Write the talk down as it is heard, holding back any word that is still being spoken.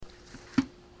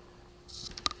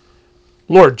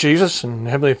Lord Jesus and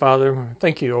Heavenly Father,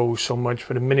 thank you oh so much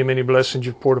for the many, many blessings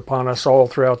you've poured upon us all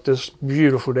throughout this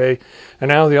beautiful day. And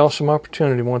now the awesome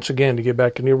opportunity once again to get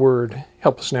back in your word.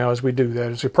 Help us now as we do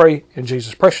that, as we pray in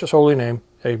Jesus' precious holy name.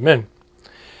 Amen.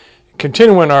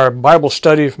 Continuing our Bible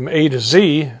study from A to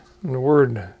Z, the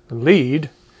word lead,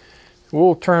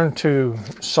 we'll turn to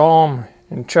Psalm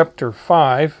in chapter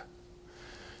 5,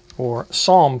 or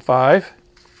Psalm 5.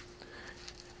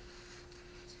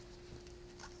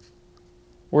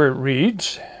 Where it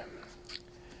reads,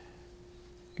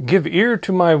 "Give ear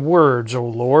to my words, O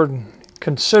Lord,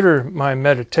 consider my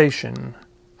meditation.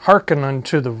 Hearken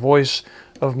unto the voice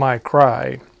of my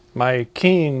cry, my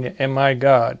King and my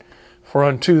God, for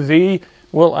unto thee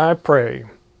will I pray."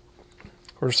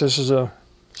 Of course, this is a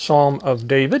psalm of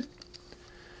David,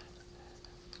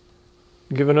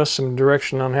 giving us some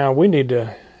direction on how we need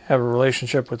to have a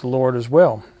relationship with the Lord as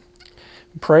well.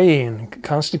 Praying,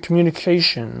 constant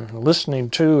communication, listening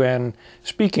to and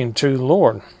speaking to the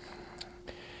Lord.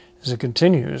 As it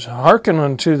continues, "Hearken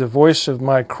unto the voice of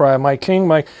my cry, my King,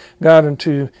 my God,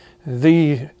 unto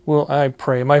thee will I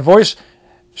pray. My voice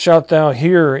shalt thou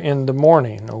hear in the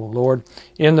morning, O Lord.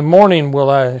 In the morning will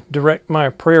I direct my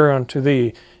prayer unto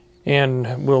thee,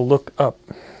 and will look up.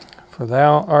 For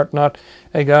thou art not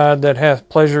a God that hath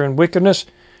pleasure in wickedness,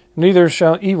 neither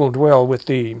shall evil dwell with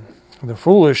thee. The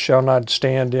foolish shall not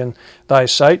stand in thy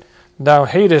sight. Thou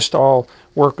hatest all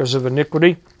workers of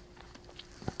iniquity.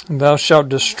 Thou shalt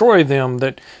destroy them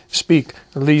that speak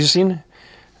leasing.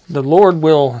 The Lord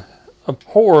will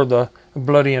abhor the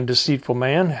bloody and deceitful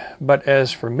man. But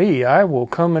as for me, I will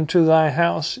come into thy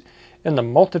house in the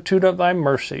multitude of thy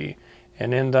mercy,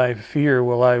 and in thy fear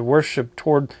will I worship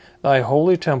toward thy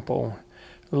holy temple.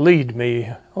 Lead me,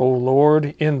 O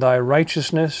Lord, in thy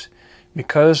righteousness.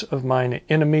 Because of mine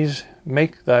enemies,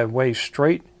 make thy way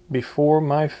straight before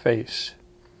my face.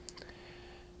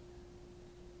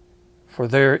 For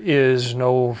there is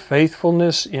no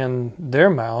faithfulness in their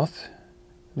mouth.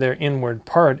 Their inward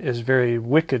part is very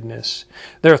wickedness.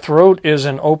 Their throat is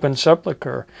an open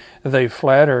sepulchre. They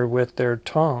flatter with their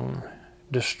tongue.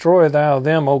 Destroy thou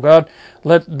them, O God.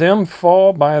 Let them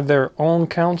fall by their own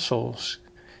counsels.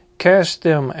 Cast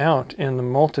them out in the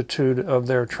multitude of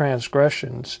their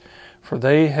transgressions, for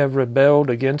they have rebelled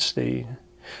against thee.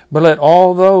 But let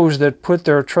all those that put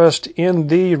their trust in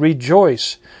thee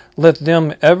rejoice. Let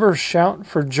them ever shout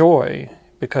for joy,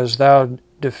 because thou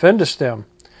defendest them.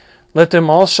 Let them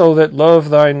also that love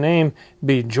thy name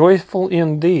be joyful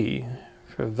in thee.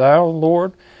 For thou,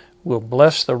 Lord, wilt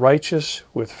bless the righteous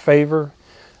with favor.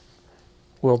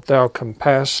 Wilt thou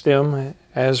compass them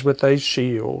as with a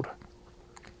shield."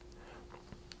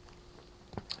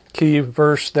 Key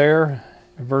verse there,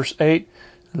 verse 8,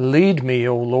 "Lead me,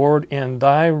 O Lord, in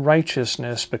thy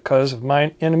righteousness, because of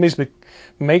mine enemies.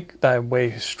 Make thy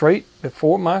way straight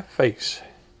before my face."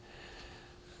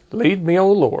 Lead me,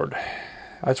 O Lord.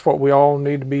 That's what we all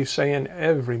need to be saying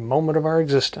every moment of our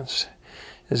existence,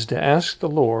 is to ask the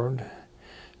Lord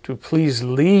to please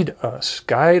lead us,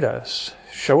 guide us,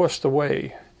 show us the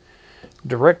way,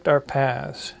 direct our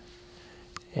paths,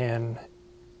 and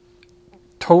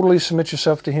totally submit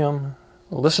yourself to Him,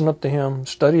 listen up to Him,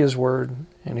 study His Word,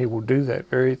 and He will do that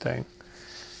very thing.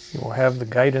 You will have the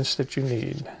guidance that you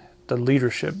need, the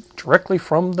leadership directly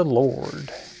from the Lord.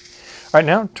 All right,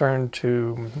 now turn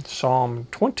to Psalm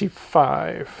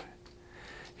 25.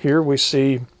 Here we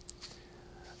see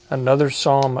another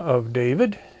psalm of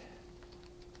David.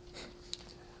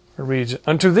 It reads,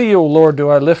 "Unto thee, O Lord, do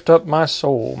I lift up my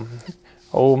soul.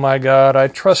 O my God, I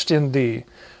trust in thee.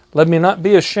 Let me not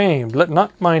be ashamed. Let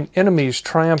not mine enemies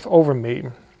triumph over me."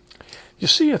 You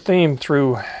see a theme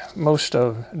through most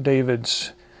of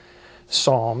David's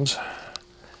psalms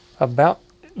about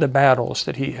the battles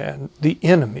that he had, the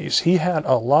enemies. He had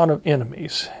a lot of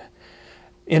enemies,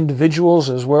 individuals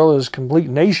as well as complete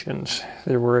nations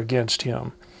that were against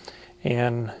him.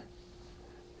 And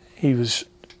he was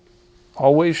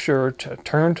always sure to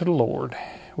turn to the Lord,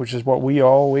 which is what we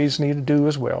always need to do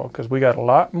as well, because we got a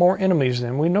lot more enemies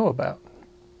than we know about.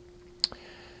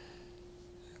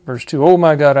 Verse 2, "O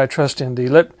my God, I trust in thee.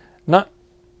 Let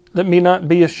me not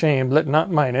be ashamed. Let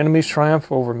not mine enemies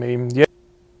triumph over me.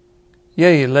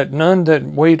 Yea, let none that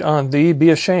wait on thee be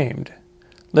ashamed.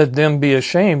 Let them be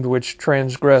ashamed which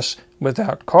transgress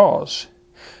without cause.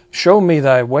 Show me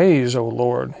thy ways, O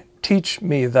Lord. Teach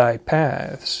me thy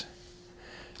paths.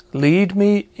 Lead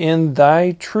me in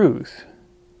thy truth,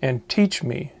 and teach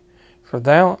me, for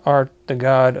thou art the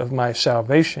God of my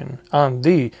salvation. On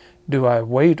thee do I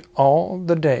wait all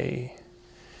the day."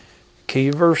 Key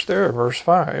verse there, verse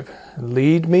 5.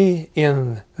 "Lead me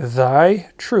in thy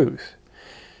truth."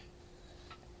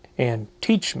 and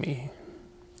teach me.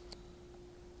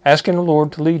 Asking the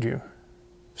Lord to lead you.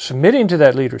 Submitting to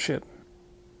that leadership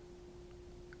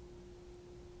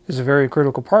is a very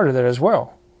critical part of that as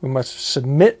well. We must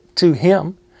submit to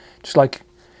Him, just like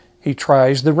He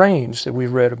tries the reins that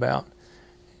we've read about.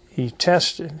 He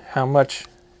tested how much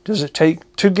does it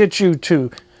take to get you to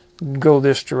go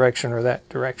this direction or that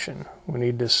direction. We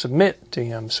need to submit to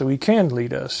Him so He can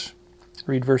lead us.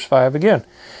 Read verse 5 again.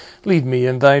 Lead me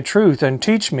in thy truth and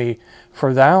teach me,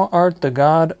 for thou art the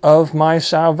God of my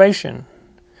salvation.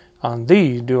 On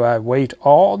thee do I wait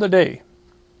all the day.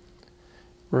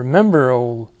 Remember,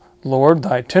 O Lord,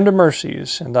 thy tender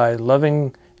mercies and thy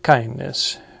loving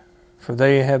kindness, for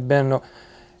they have been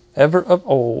ever of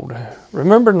old.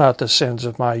 Remember not the sins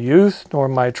of my youth, nor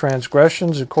my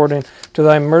transgressions. According to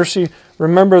thy mercy,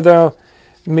 remember thou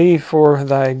me for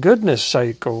thy goodness'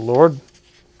 sake, O Lord.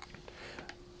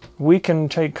 We can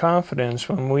take confidence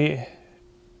when we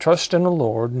trust in the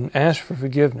Lord and ask for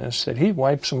forgiveness that He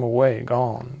wipes them away,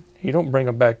 gone. He don't bring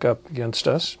them back up against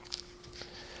us.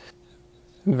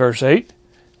 Verse 8,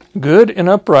 good and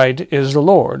upright is the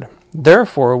Lord.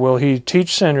 Therefore will He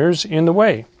teach sinners in the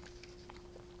way.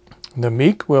 The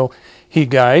meek will He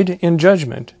guide in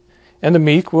judgment, and the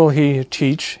meek will He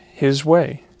teach His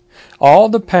way. All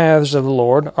the paths of the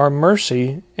Lord are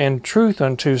mercy and truth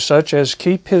unto such as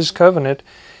keep His covenant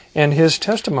and His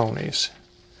testimonies.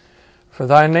 For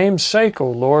thy name's sake, O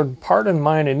Lord, pardon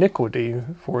mine iniquity,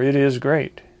 for it is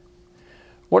great.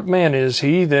 What man is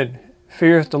he that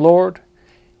feareth the Lord?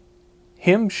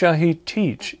 Him shall He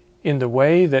teach in the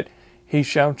way that he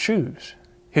shall choose.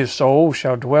 His soul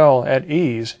shall dwell at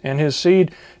ease, and his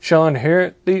seed shall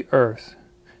inherit the earth.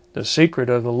 The secret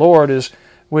of the Lord is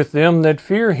with them that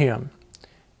fear Him,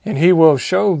 and He will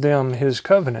show them His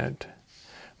covenant.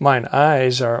 Mine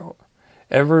eyes are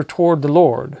ever toward the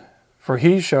Lord, for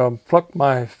He shall pluck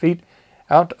my feet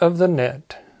out of the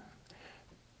net.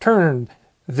 Turn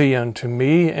thee unto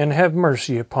me, and have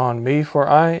mercy upon me, for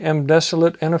I am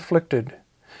desolate and afflicted.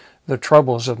 The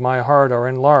troubles of my heart are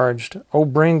enlarged. O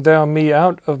bring thou me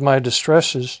out of my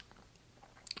distresses.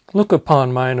 Look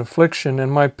upon mine affliction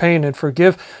and my pain, and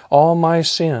forgive all my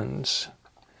sins.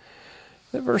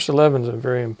 That verse 11 is a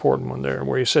very important one there,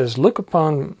 where he says, look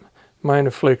upon mine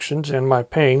afflictions and my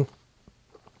pain,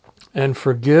 and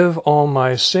forgive all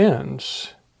my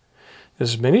sins.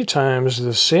 As many times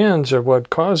the sins are what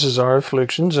causes our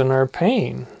afflictions and our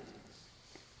pain.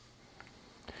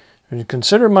 And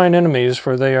consider mine enemies,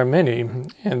 for they are many,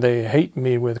 and they hate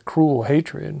me with cruel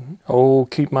hatred. O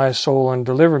keep my soul and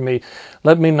deliver me.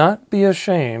 Let me not be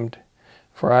ashamed,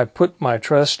 for I put my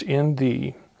trust in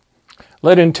Thee.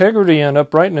 Let integrity and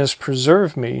uprightness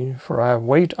preserve me, for I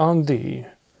wait on Thee.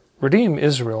 Redeem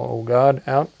Israel, O God,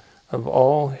 out of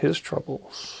all his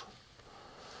troubles.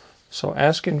 So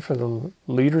asking for the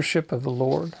leadership of the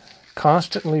Lord,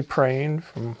 constantly praying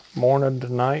from morning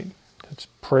to night. Let's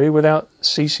pray without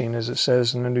ceasing, as it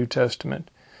says in the New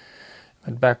Testament.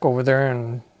 And back over there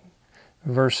in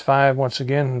verse 5, once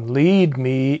again, lead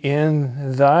me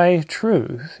in thy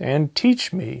truth and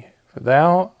teach me, for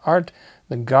thou art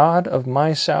the God of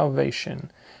my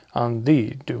salvation. On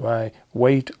thee do I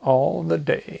wait all the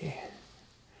day.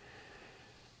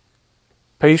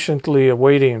 Patiently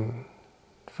awaiting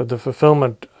for the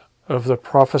fulfillment of the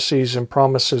prophecies and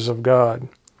promises of God.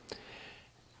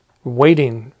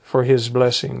 Waiting for His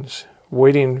blessings,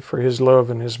 waiting for His love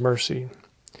and His mercy.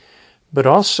 But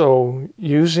also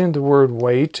using the word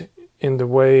wait in the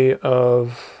way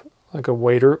of like a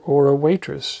waiter or a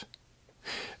waitress.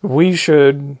 We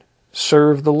should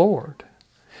serve the Lord.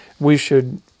 We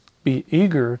should be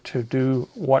eager to do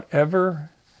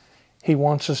whatever He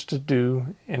wants us to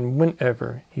do and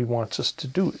whenever He wants us to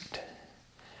do it.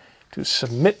 To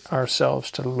submit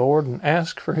ourselves to the Lord and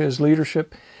ask for His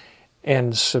leadership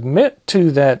and submit to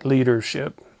that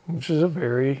leadership, which is a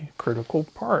very critical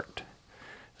part.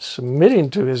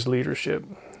 Submitting to His leadership.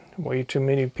 Way too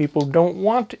many people don't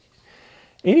want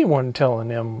anyone telling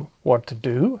them what to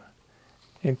do,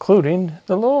 including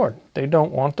the Lord. They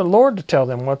don't want the Lord to tell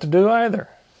them what to do either.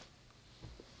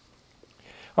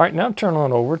 All right, now turn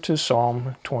on over to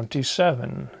Psalm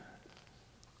 27.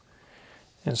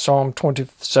 In Psalm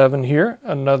 27 here,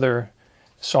 another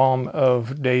Psalm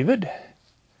of David.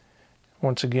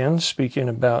 Once again, speaking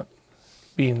about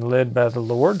being led by the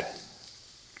Lord.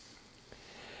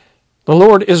 The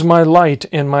Lord is my light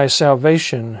and my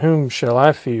salvation. Whom shall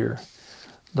I fear?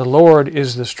 The Lord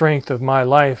is the strength of my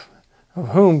life. Of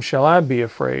whom shall I be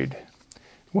afraid?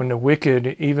 When the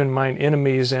wicked, even mine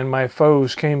enemies and my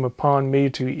foes, came upon me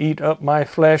to eat up my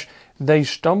flesh, they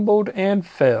stumbled and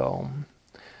fell.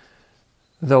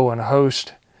 Though an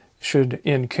host should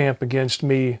encamp against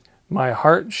me, my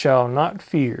heart shall not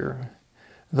fear.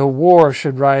 Though war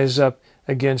should rise up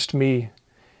against me,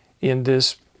 in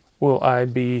this will I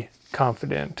be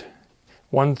confident.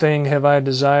 One thing have I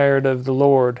desired of the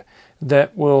Lord,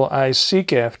 that will I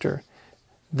seek after,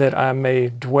 that I may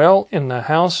dwell in the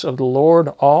house of the Lord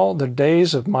all the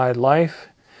days of my life,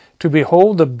 to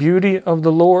behold the beauty of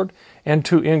the Lord, and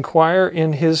to inquire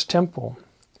in his temple.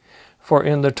 For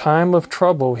in the time of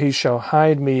trouble he shall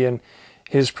hide me in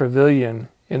his pavilion.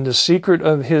 In the secret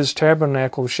of his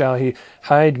tabernacle shall he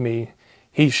hide me.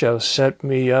 He shall set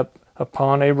me up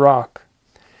upon a rock.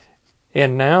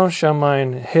 And now shall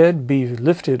mine head be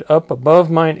lifted up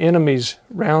above mine enemies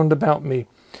round about me.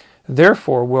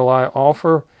 Therefore will I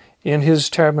offer in his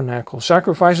tabernacle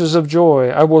sacrifices of joy.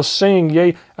 I will sing,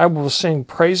 yea, I will sing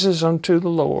praises unto the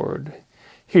Lord.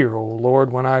 Hear, O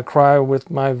Lord, when I cry with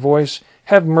my voice.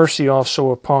 Have mercy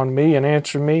also upon me, and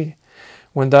answer me.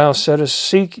 When thou saidst,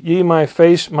 Seek ye my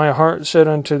face, my heart said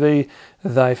unto thee,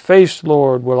 Thy face,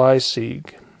 Lord, will I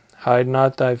seek. Hide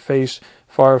not thy face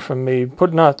far from me.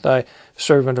 Put not thy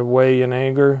servant away in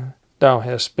anger. Thou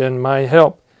hast been my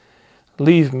help.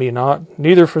 Leave me not,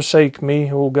 neither forsake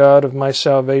me, O God of my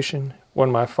salvation.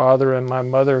 When my father and my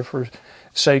mother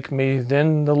forsake me,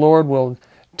 then the Lord will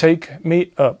take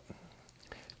me up.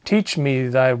 Teach me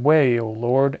thy way, O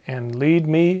Lord, and lead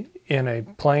me in a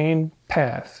plain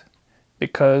path,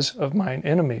 because of mine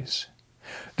enemies.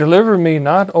 Deliver me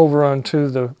not over unto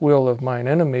the will of mine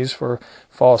enemies, for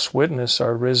false witness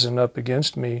are risen up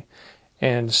against me,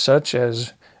 and such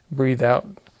as breathe out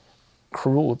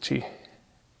cruelty.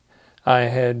 I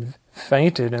had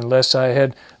fainted unless I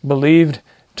had believed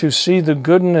to see the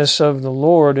goodness of the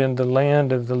Lord in the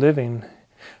land of the living.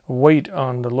 Wait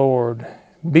on the Lord.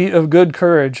 Be of good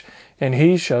courage, and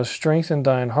he shall strengthen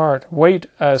thine heart. Wait,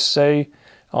 I say,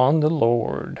 on the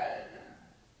Lord.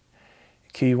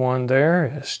 Key one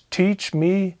there is, teach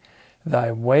me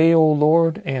thy way, O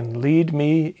Lord, and lead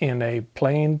me in a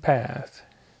plain path.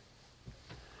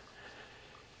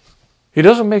 He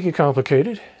doesn't make it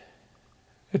complicated.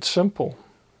 It's simple.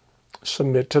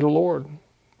 Submit to the Lord,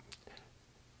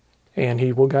 and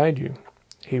he will guide you.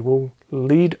 He will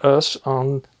lead us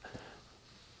on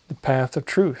the path of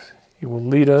truth. He will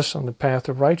lead us on the path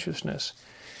of righteousness.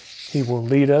 He will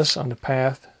lead us on the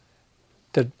path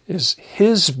that is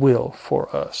his will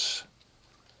for us.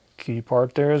 Key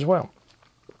part there as well.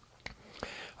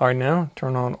 All right, now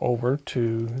turn on over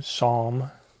to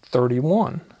Psalm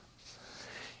 31.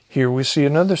 Here we see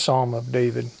another Psalm of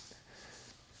David.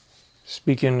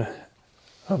 Speaking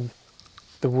of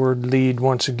the word lead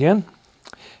once again,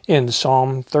 in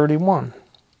Psalm 31.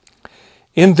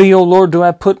 In thee, O Lord, do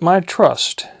I put my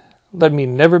trust. Let me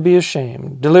never be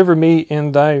ashamed. Deliver me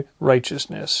in thy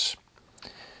righteousness.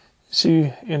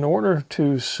 See, in order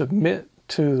to submit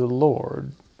to the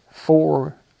Lord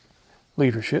for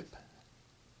leadership,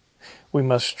 we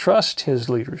must trust his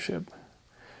leadership.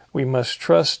 We must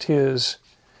trust his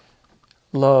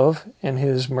love and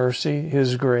his mercy,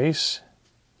 his grace.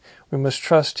 We must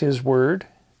trust his word,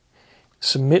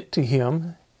 submit to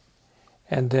him,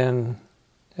 and then,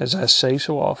 as I say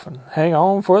so often, hang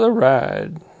on for the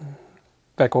ride.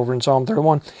 Back over in Psalm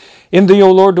 31. In thee, O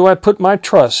Lord, do I put my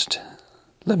trust.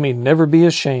 Let me never be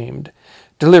ashamed.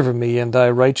 Deliver me in thy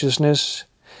righteousness.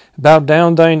 Bow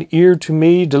down thine ear to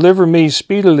me. Deliver me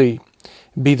speedily.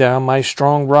 Be thou my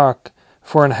strong rock,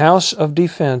 for an house of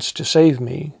defense to save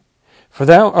me. For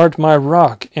thou art my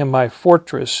rock and my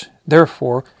fortress.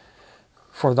 Therefore,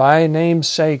 for thy name's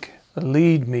sake,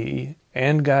 lead me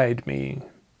and guide me.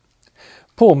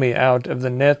 Pull me out of the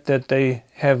net that they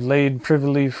have laid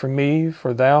privily for me,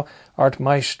 for thou art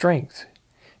my strength.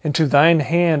 Into thine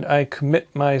hand I commit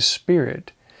my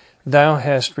spirit. Thou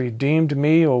hast redeemed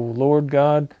me, O Lord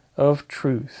God of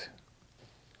truth.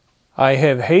 I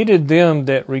have hated them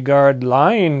that regard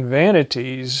lying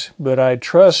vanities, but I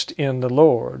trust in the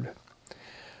Lord.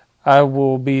 I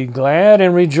will be glad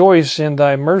and rejoice in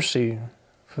thy mercy,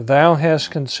 for thou hast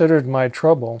considered my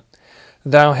trouble.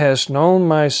 Thou hast known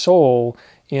my soul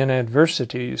in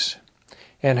adversities,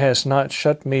 and hast not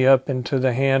shut me up into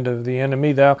the hand of the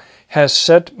enemy. Thou hast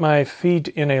set my feet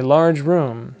in a large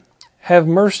room. Have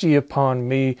mercy upon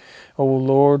me, O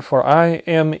Lord, for I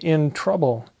am in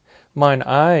trouble. Mine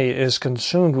eye is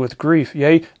consumed with grief,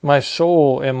 yea, my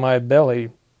soul and my belly.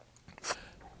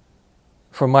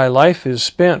 For my life is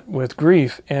spent with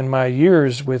grief, and my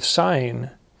years with sighing.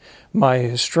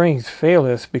 My strength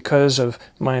faileth because of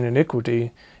mine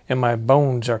iniquity, and my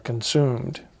bones are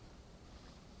consumed.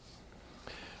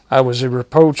 I was a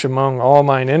reproach among all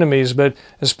mine enemies, but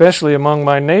especially among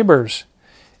my neighbors,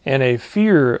 and a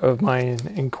fear of mine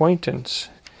acquaintance.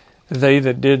 They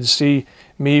that did see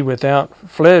me without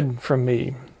fled from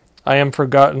me. I am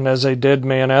forgotten as a dead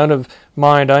man, out of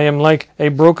mind. I am like a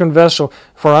broken vessel,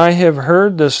 for I have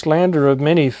heard the slander of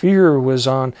many. Fear was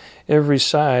on every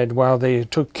side, while they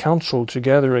took counsel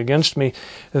together against me.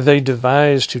 They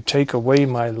devised to take away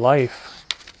my life.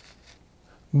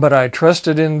 But I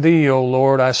trusted in thee, O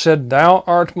Lord. I said, Thou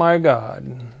art my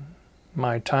God.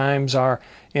 My times are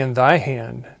in thy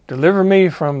hand. Deliver me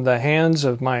from the hands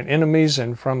of mine enemies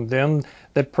and from them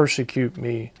that persecute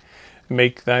me.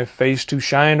 Make thy face to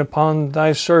shine upon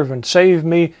thy servant. Save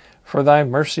me for thy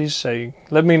mercy's sake.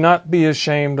 Let me not be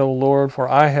ashamed, O Lord, for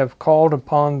I have called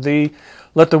upon thee.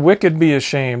 Let the wicked be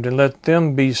ashamed, and let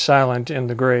them be silent in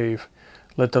the grave.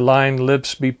 Let the lying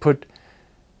lips be put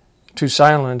to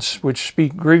silence, which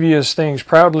speak grievous things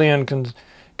proudly and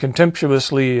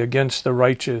contemptuously against the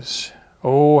righteous.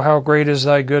 O how great is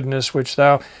thy goodness, which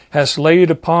thou hast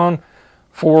laid upon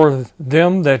for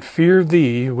them that fear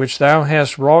thee, which thou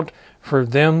hast wrought for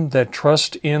them that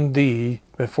trust in thee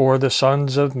before the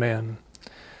sons of men.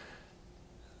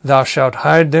 Thou shalt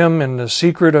hide them in the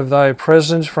secret of thy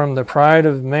presence from the pride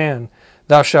of man.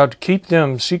 Thou shalt keep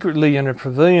them secretly in a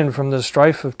pavilion from the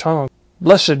strife of tongue.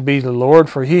 Blessed be the Lord,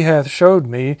 for he hath showed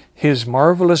me his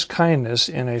marvelous kindness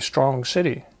in a strong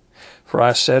city. For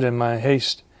I said in my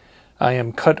haste, I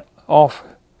am cut off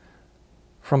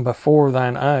from before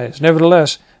thine eyes.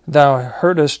 Nevertheless, thou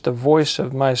heardest the voice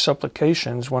of my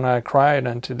supplications when I cried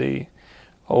unto thee.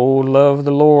 O love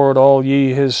the Lord, all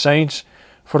ye his saints,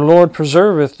 for the Lord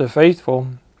preserveth the faithful,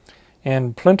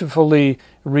 and plentifully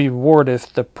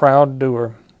rewardeth the proud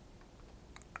doer.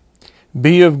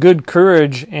 Be of good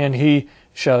courage, and he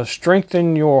shall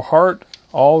strengthen your heart,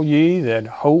 all ye that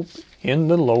hope in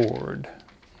the Lord.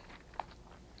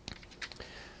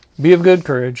 Be of good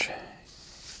courage.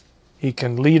 He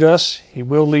can lead us. He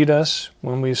will lead us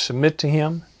when we submit to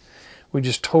him. We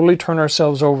just totally turn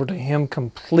ourselves over to him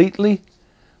completely.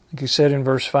 Like he said in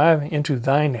verse 5, Into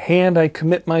thine hand I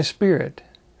commit my spirit.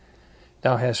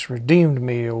 Thou hast redeemed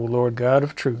me, O Lord God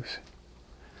of truth.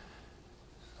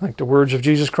 Like the words of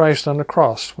Jesus Christ on the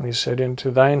cross when he said,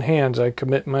 Into thine hands I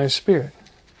commit my spirit.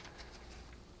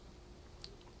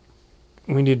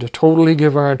 We need to totally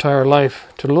give our entire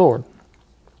life to the Lord.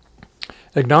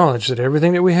 Acknowledge that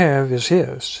everything that we have is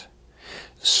his.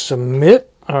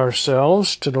 Submit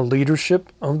ourselves to the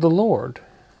leadership of the Lord,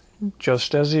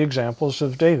 just as the examples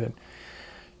of David.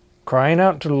 Crying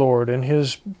out to the Lord in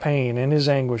his pain, in his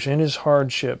anguish, in his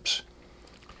hardships.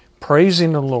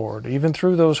 Praising the Lord, even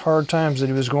through those hard times that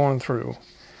he was going through.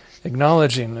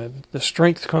 Acknowledging that the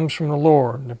strength comes from the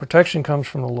Lord, the protection comes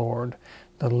from the Lord,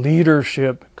 the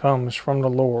leadership comes from the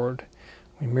Lord.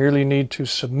 We merely need to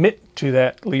submit to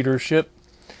that leadership.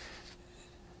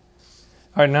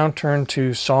 All right, now turn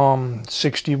to Psalm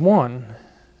 61,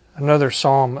 another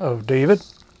psalm of David.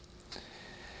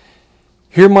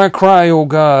 Hear my cry, O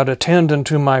God, attend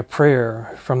unto my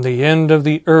prayer. From the end of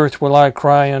the earth will I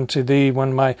cry unto thee.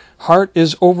 When my heart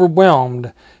is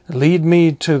overwhelmed, lead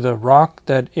me to the rock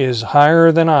that is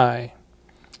higher than I.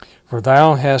 For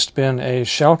thou hast been a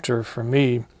shelter for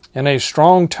me, and a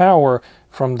strong tower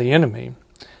from the enemy.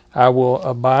 I will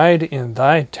abide in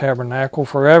thy tabernacle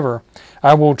forever.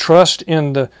 I will trust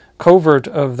in the covert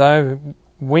of thy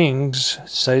wings,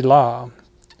 Selah.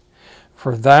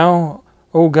 For thou,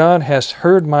 O God, hast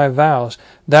heard my vows.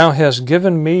 Thou hast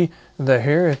given me the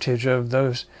heritage of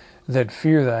those that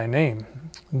fear thy name.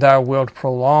 Thou wilt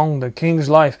prolong the king's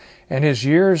life, and his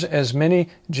years as many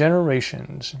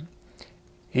generations.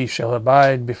 He shall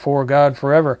abide before God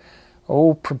forever.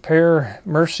 O prepare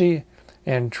mercy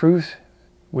and truth,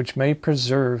 which may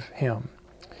preserve him.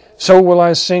 So will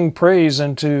I sing praise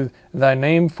unto thy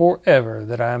name forever,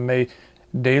 that I may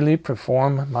daily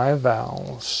perform my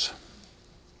vows.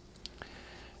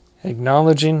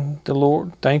 Acknowledging the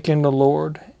Lord, thanking the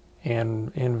Lord,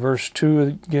 and in verse 2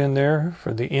 again there,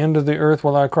 for the end of the earth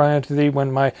will I cry unto thee,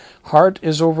 when my heart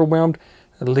is overwhelmed,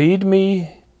 lead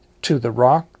me to the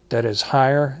rock that is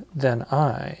higher than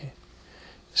I.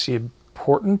 It's the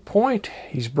important point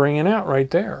he's bringing out right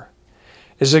there.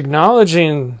 Is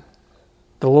acknowledging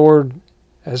the Lord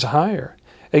as higher,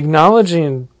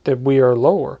 acknowledging that we are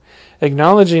lower,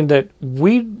 acknowledging that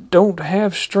we don't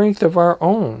have strength of our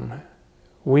own.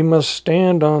 We must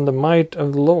stand on the might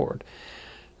of the Lord,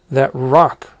 that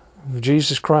rock of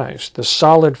Jesus Christ, the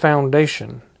solid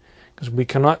foundation, because we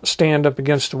cannot stand up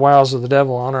against the wiles of the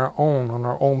devil on our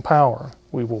own power.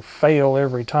 We will fail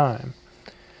every time.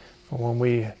 But when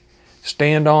we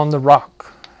stand on the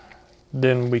rock,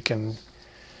 then we can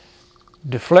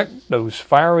deflect those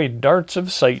fiery darts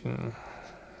of Satan.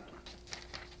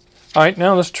 All right,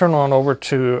 now let's turn on over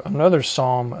to another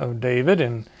Psalm of David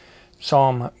in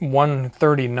Psalm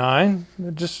 139.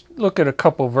 Just look at a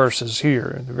couple verses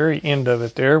here, at the very end of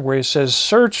it there, where he says,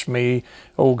 "Search me,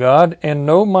 O God, and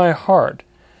know my heart.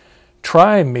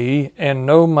 Try me and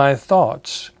know my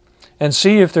thoughts, and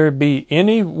see if there be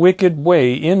any wicked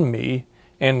way in me,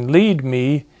 and lead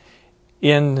me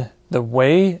in the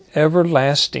way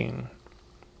everlasting."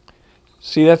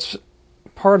 See, that's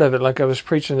part of it, like I was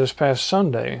preaching this past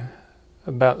Sunday,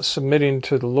 about submitting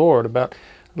to the Lord, about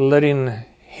letting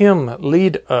Him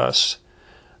lead us,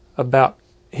 about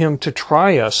Him to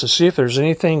try us to see if there's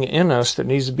anything in us that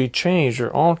needs to be changed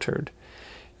or altered.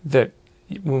 That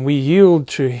when we yield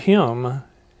to Him,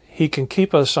 He can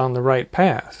keep us on the right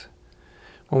path.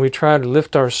 When we try to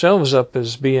lift ourselves up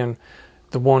as being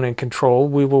the one in control,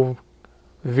 we will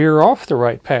veer off the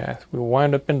right path. We will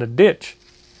wind up in the ditch.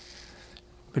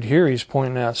 But here he's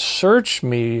pointing out, "Search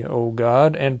me, O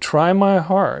God, and try my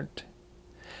heart.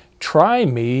 Try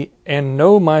me and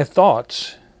know my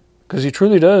thoughts," because He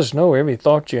truly does know every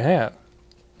thought you have.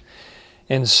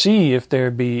 "And see if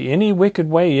there be any wicked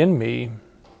way in me,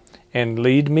 and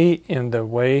lead me in the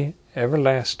way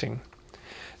everlasting."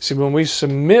 See, when we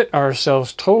submit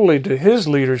ourselves totally to His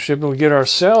leadership and we get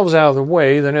ourselves out of the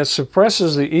way, then it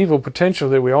suppresses the evil potential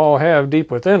that we all have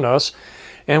deep within us,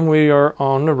 and we are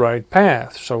on the right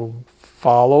path. So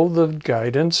follow the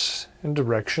guidance and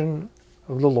direction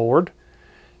of the Lord.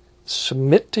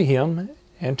 Submit to Him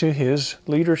and to His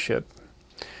leadership.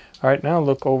 All right, now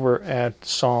look over at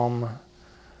Psalm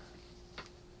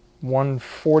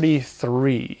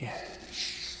 143.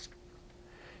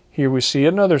 Here we see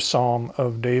another Psalm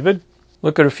of David.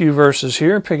 Look at a few verses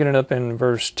here, picking it up in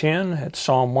verse 10. At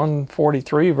Psalm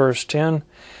 143, verse 10.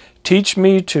 "Teach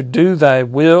me to do thy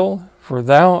will, for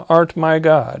thou art my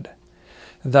God.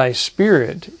 Thy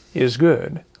spirit is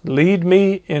good. Lead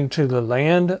me into the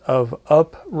land of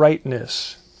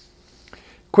uprightness.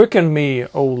 Quicken me,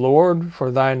 O Lord,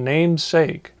 for thy name's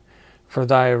sake. For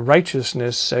thy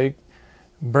righteousness' sake,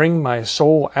 bring my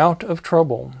soul out of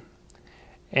trouble.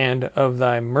 And of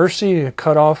thy mercy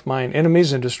cut off mine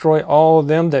enemies, and destroy all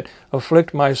them that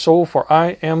afflict my soul, for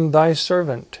I am thy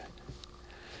servant."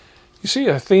 You see,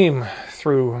 a theme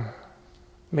through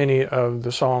many of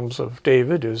the Psalms of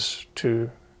David is to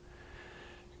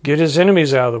get his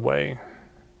enemies out of the way,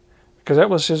 because that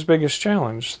was his biggest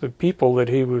challenge. The people that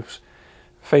he was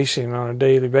facing on a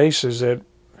daily basis that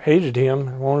hated him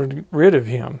and wanted rid of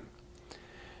him.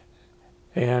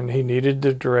 And he needed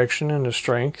the direction and the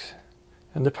strength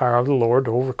and the power of the Lord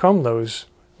to overcome those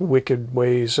wicked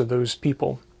ways of those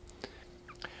people.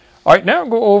 All right, now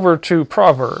go over to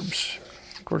Proverbs.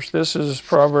 Of course, this is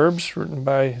Proverbs written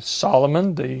by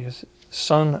Solomon, the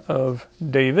son of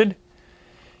David.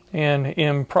 And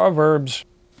in Proverbs,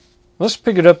 let's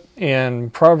pick it up in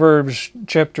Proverbs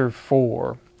chapter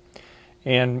 4.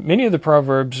 And many of the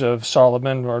Proverbs of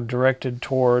Solomon are directed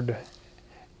toward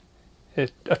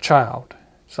a child.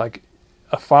 It's like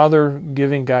a father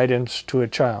giving guidance to a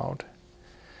child.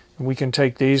 And we can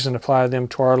take these and apply them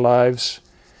to our lives,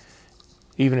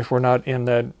 even if we're not in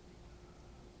that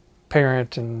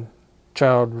parent and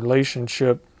child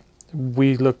relationship.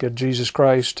 We look at Jesus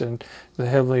Christ and the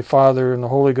Heavenly Father and the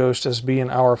Holy Ghost as being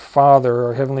our Father,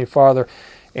 our Heavenly Father,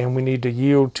 and we need to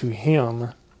yield to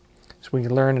Him so we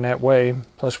can learn in that way.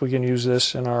 Plus we can use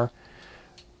this in our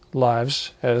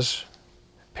lives as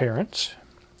parents.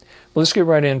 Well, let's get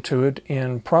right into it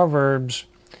in Proverbs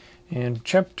in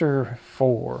chapter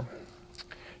 4.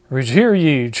 "Hear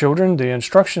ye, children, the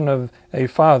instruction of a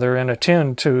father, and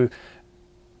attend to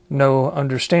no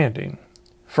understanding.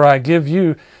 For I give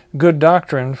you good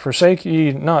doctrine, forsake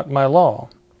ye not my law.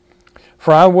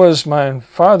 For I was my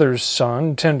father's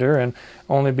son, tender and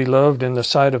only beloved in the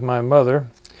sight of my mother.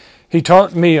 He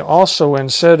taught me also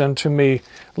and said unto me,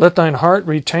 Let thine heart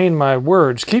retain my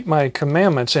words, keep my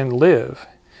commandments, and live.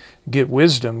 Get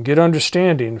wisdom, get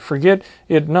understanding, forget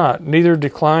it not, neither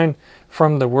decline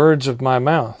from the words of my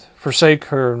mouth. Forsake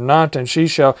her not, and she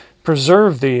shall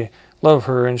preserve thee. Love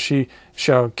her, and she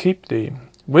shall keep thee.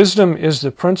 Wisdom is the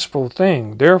principal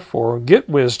thing, therefore get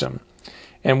wisdom,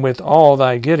 and with all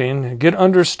thy getting, get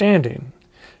understanding.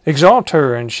 Exalt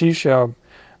her, and she shall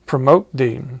promote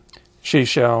thee. She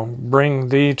shall bring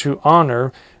thee to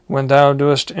honor when thou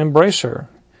doest embrace her.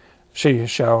 She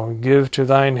shall give to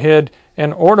thine head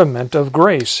an ornament of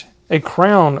grace, a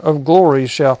crown of glory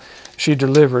shall she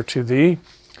deliver to thee.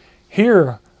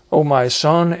 Hear, O my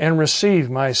son, and receive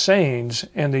my sayings,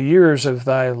 and the years of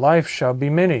thy life shall be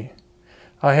many.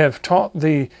 I have taught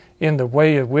thee in the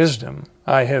way of wisdom,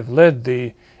 I have led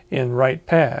thee in right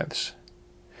paths.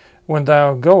 When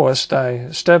thou goest,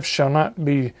 thy steps shall not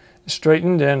be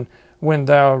straightened, and when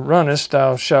thou runnest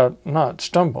thou shalt not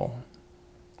stumble.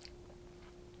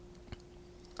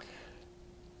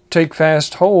 Take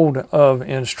fast hold of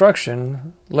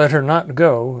instruction, let her not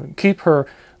go, keep her,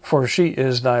 for she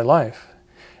is thy life.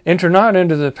 Enter not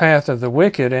into the path of the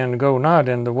wicked, and go not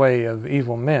in the way of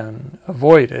evil men.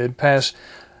 Avoid it, pass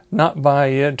not by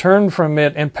it, turn from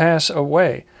it, and pass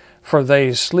away. For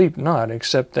they sleep not,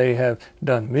 except they have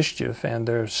done mischief, and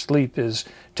their sleep is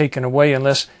taken away,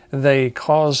 unless they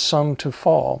cause some to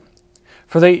fall.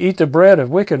 For they eat the bread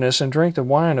of wickedness, and drink the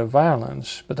wine of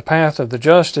violence. But the path of the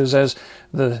just is as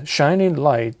the shining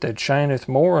light that shineth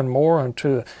more and more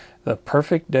unto the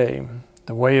perfect day.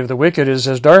 The way of the wicked is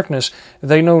as darkness,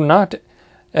 they know not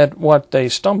at what they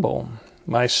stumble.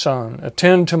 My son,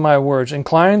 attend to my words,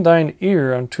 incline thine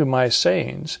ear unto my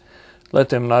sayings. Let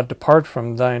them not depart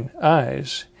from thine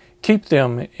eyes. Keep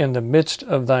them in the midst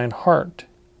of thine heart.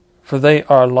 For they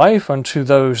are life unto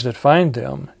those that find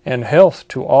them, and health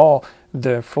to all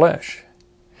their flesh.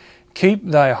 Keep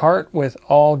thy heart with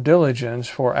all diligence,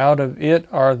 for out of it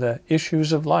are the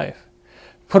issues of life.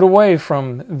 Put away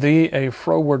from thee a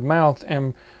froward mouth,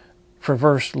 and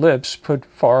perverse lips put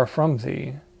far from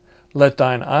thee. Let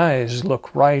thine eyes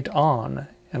look right on,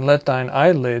 and let thine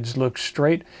eyelids look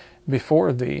straight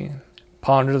before thee.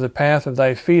 Ponder the path of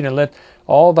thy feet, and let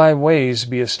all thy ways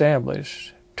be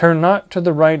established. Turn not to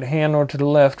the right hand nor to the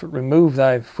left, remove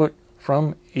thy foot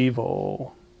from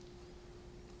evil.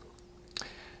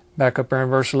 Back up there in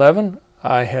verse 11.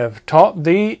 I have taught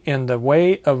thee in the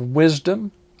way of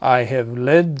wisdom. I have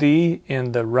led thee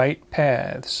in the right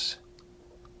paths.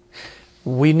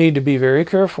 We need to be very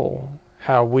careful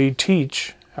how we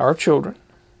teach our children.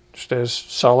 Just as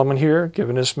Solomon here,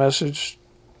 giving this message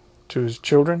to his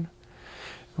children,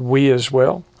 we as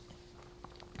well.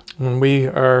 When we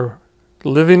are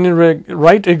living the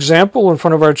right example in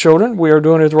front of our children, we are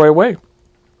doing it the right way.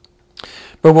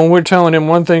 But when we're telling them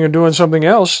one thing and doing something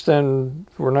else, then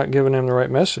we're not giving them the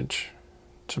right message.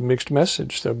 It's a mixed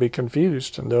message. They'll be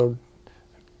confused, and they'll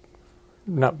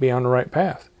not be on the right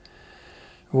path.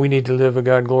 We need to live a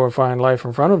God-glorifying life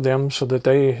in front of them so that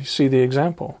they see the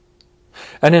example.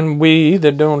 And then we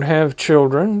that don't have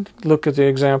children, look at the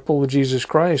example that Jesus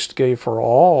Christ gave for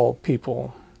all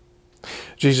people.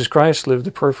 Jesus Christ lived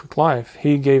the perfect life.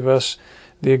 He gave us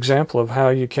the example of how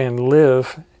you can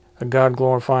live a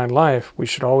God-glorifying life. We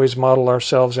should always model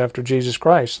ourselves after Jesus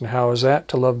Christ. And how is that?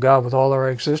 To love God with all our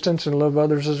existence and love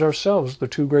others as ourselves, the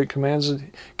two great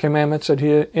commandments that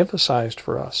He emphasized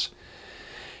for us.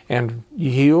 And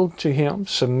yield to Him,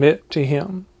 submit to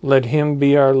Him, let Him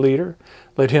be our leader,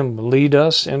 let Him lead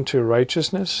us into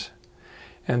righteousness,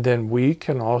 and then we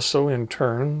can also in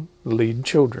turn lead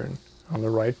children on the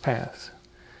right path.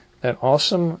 That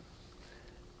awesome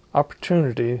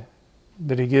opportunity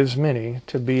that He gives many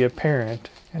to be a parent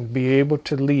and be able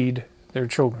to lead their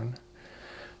children.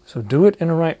 So do it in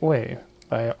the right way,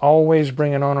 by always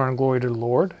bringing honor and glory to the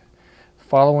Lord,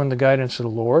 following the guidance of the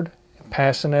Lord, and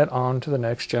passing that on to the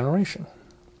next generation.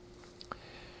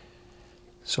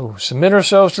 So submit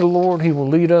ourselves to the Lord. He will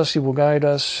lead us. He will guide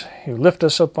us. He will lift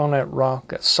us up on that rock,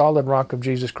 that solid rock of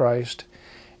Jesus Christ,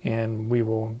 and we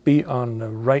will be on the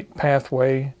right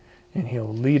pathway, and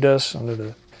He'll lead us under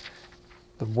the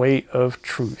way of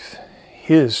truth,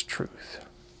 His truth.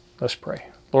 Let's pray.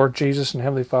 Lord Jesus and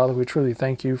Heavenly Father, we truly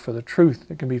thank You for the truth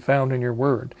that can be found in Your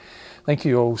Word. Thank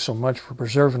You, oh, so much for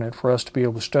preserving it for us to be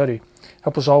able to study.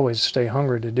 Help us always stay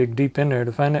hungry to dig deep in there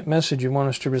to find that message You want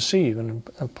us to receive and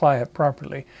apply it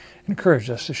properly. Encourage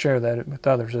us to share that with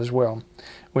others as well.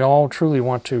 We all truly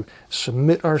want to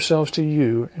submit ourselves to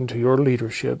You and to Your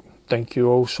leadership. Thank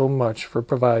You, oh, so much for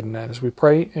providing that. As we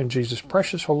pray in Jesus'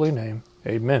 precious holy name,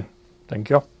 amen. Thank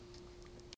you.